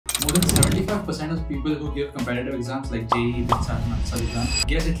95% of people who give competitive exams like JEE, and such exams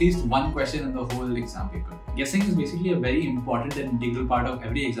guess at least one question in the whole exam paper. Guessing is basically a very important and integral part of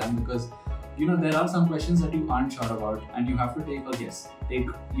every exam because there are some questions that you aren't sure about and you have to take a guess.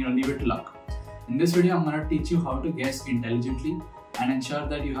 Leave it to luck. In this video, I'm going to teach you how to guess intelligently and ensure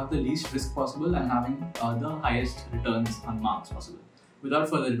that you have the least risk possible and having the highest returns on marks possible. Without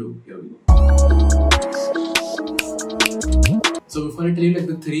further ado, here we go. So before I tell you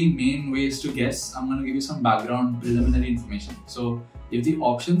the three main ways to guess, I'm going to give you some background preliminary information. So if the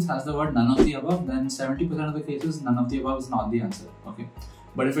options has the word none of the above, then 70% of the cases none of the above is not the answer. Okay.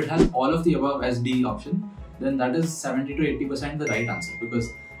 But if it has all of the above as D option, then that is 70 to 80% the right answer because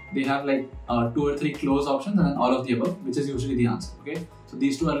they have 2 or 3 close options and then all of the above, which is usually the answer. Okay. So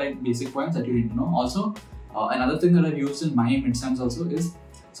these two are basic points that you need to know. Also, another thing that I've used in my midterms also is,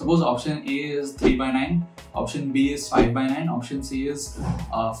 suppose option A is 3 by 9, option B is 5 by 9, option C is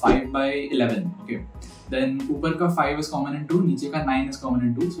 5 by 11. Okay. Then upar ka 5 is common in 2, niche ka 9 is common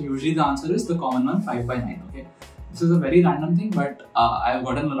in 2. So usually the answer is the common one, 5 by 9. Okay. This is a very random thing, but I've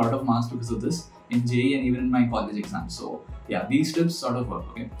gotten a lot of marks because of this in JEE and even in my college exams. So yeah, these tips sort of work.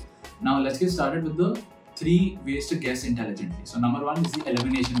 Okay. Now let's get started with the 3 ways to guess intelligently. So number 1 is the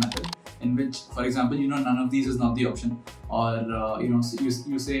elimination method, in which, for example, none of these is not the option, or you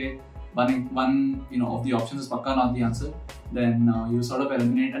say one of the options is pakka not the answer, then you sort of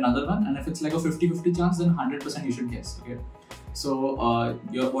eliminate another one, and if it's like a 50-50 chance, then 100% you should guess. Okay. So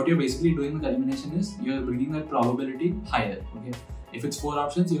what you're basically doing with elimination is you're bringing that probability higher. Okay. If it's 4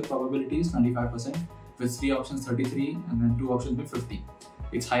 options, your probability is 25%. If it's 3 options, 33, and then 2 options with 50.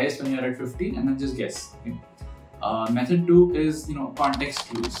 It's highest when you're at 50, and then just guess. Okay. Method 2 is context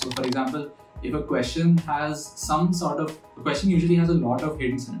clues. So for example, if a question has some sort of question usually has a lot of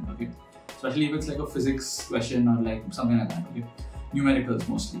hints in it. Okay. Especially if it's like a physics question or something like that. Okay. Numericals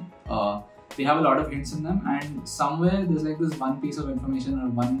mostly. They have a lot of hints in them, and somewhere there's this one piece of information or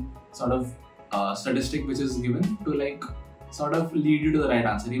one sort of statistic which is given to sort of lead you to the right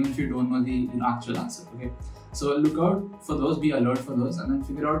answer, even if you don't know the actual answer. Okay. So look out for those, be alert for those, and then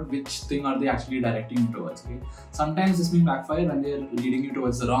figure out which thing are they actually directing you towards. Okay. Sometimes this may backfire when they're leading you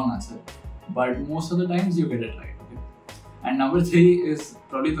towards the wrong answer, but most of the times you get it right. Okay. And number 3 is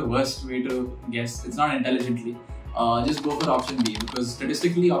probably the worst way to guess. It's not intelligently. Just go for option B, because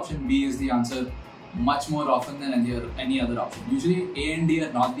statistically option B is the answer much more often than any other option. Usually A and D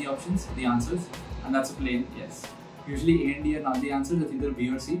are not the options, the answers, and that's a plain yes. Usually A and D are not the answers, it's either B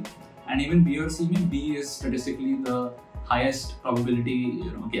or C, and even B or C means B is statistically the highest probability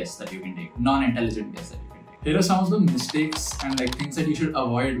guess that you can take, non-intelligent guess that you can take. Here are some of the mistakes and things that you should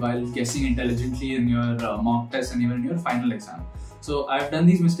avoid while guessing intelligently in your mock test and even in your final exam. So I've done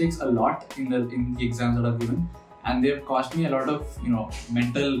these mistakes a lot in the exams that I've given, and they've caused me a lot of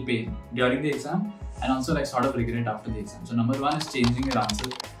mental pain during the exam and also sort of regret after the exam. So number 1 is changing your answer.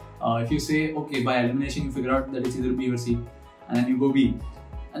 If you say, okay, by elimination you figure out that it's either B or C, and then you go B,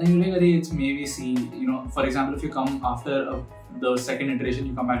 and then you're it's maybe C. For example, if you come after the second iteration,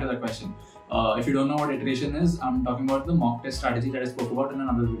 you come back to that question. If you don't know what iteration is, I'm talking about the mock test strategy that I spoke about in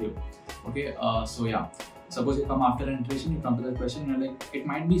another video. Okay, so yeah, suppose you come after an iteration, you come to that question, you're it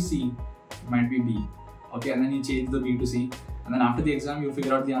might be C, it might be B. Okay, and then you change the B to C, and then after the exam you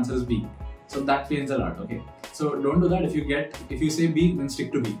figure out the answer is B. So that pains a lot. Okay, so don't do that. If you say B, then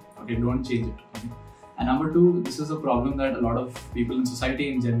stick to B. Okay, don't change it. Okay? And number 2, this is a problem that a lot of people in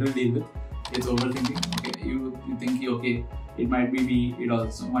society in general deal with. It's overthinking. Okay, you think okay, it might be B, it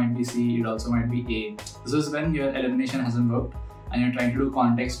also might be C, it also might be A. This is when your elimination hasn't worked and you're trying to do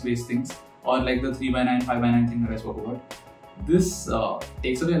context-based things, or the 3 by 9, 5 by 9 thing that I spoke about. This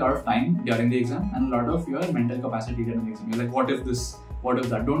takes away a lot of time during the exam and a lot of your mental capacity during the exam. You're what if this, what if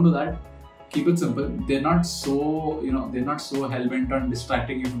that? Don't do that. Keep it simple. They're not so hell-bent on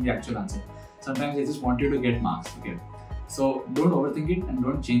distracting you from the actual answer. Sometimes they just want you to get marks. Okay. So don't overthink it and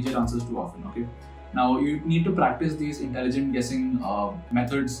don't change your answers too often. Okay. Now you need to practice these intelligent guessing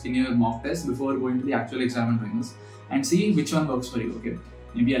methods in your mock test before going to the actual exam and doing this, and see which one works for you. Okay.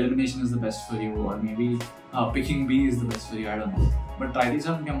 Maybe elimination is the best for you, or maybe picking B is the best for you, I don't know. But try these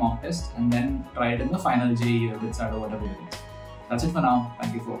out in your mock test and then try it in the final JEE or BITSAT or whatever it is. That's it for now.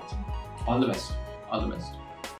 Thank you for watching. All the best. All the best.